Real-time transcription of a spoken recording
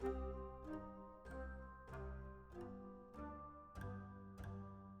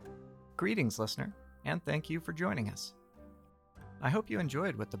Greetings, listener, and thank you for joining us. I hope you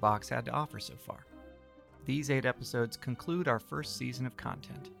enjoyed what the box had to offer so far. These 8 episodes conclude our first season of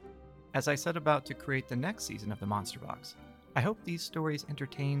content. As I set about to create the next season of the Monster Box, I hope these stories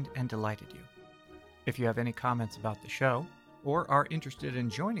entertained and delighted you. If you have any comments about the show, or are interested in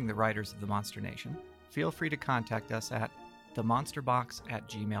joining the writers of the Monster Nation, feel free to contact us at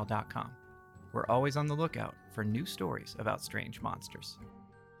themonsterbox@gmail.com. We're always on the lookout for new stories about strange monsters.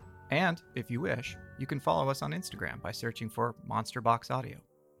 And, if you wish, you can follow us on Instagram by searching for Monster Box Audio.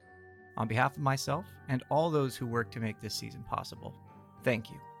 On behalf of myself and all those who work to make this season possible, thank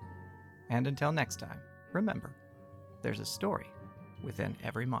you. And until next time, remember, there's a story within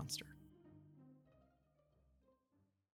every monster.